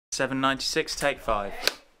796, take 5.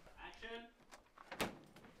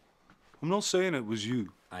 I'm not saying it was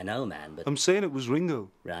you. I know, man, but... I'm saying it was Ringo.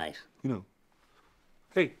 Right. You know.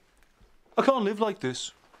 Hey, I can't live like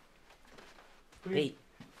this. Pete.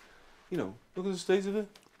 You know, look at the state of it.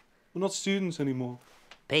 We're not students anymore.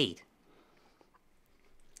 Pete.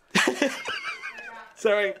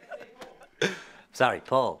 Sorry. Sorry,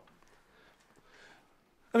 Paul.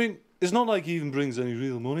 I mean, it's not like he even brings any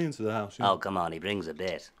real money into the house. You know? Oh, come on, he brings a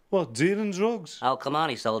bit. What, dealing drugs? Oh, come on,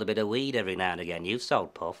 he sold a bit of weed every now and again. You've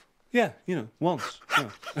sold puff. Yeah, you know, once. Yeah.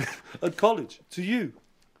 At college, to you.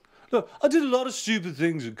 Look, I did a lot of stupid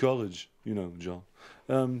things at college, you know, John.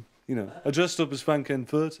 You know, I dressed up as Frank N.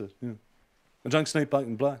 Furter, you know. I drank Snake Bite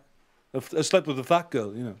and Black. I slept with a fat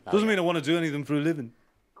girl, you know. Doesn't mean I want to do anything for a living.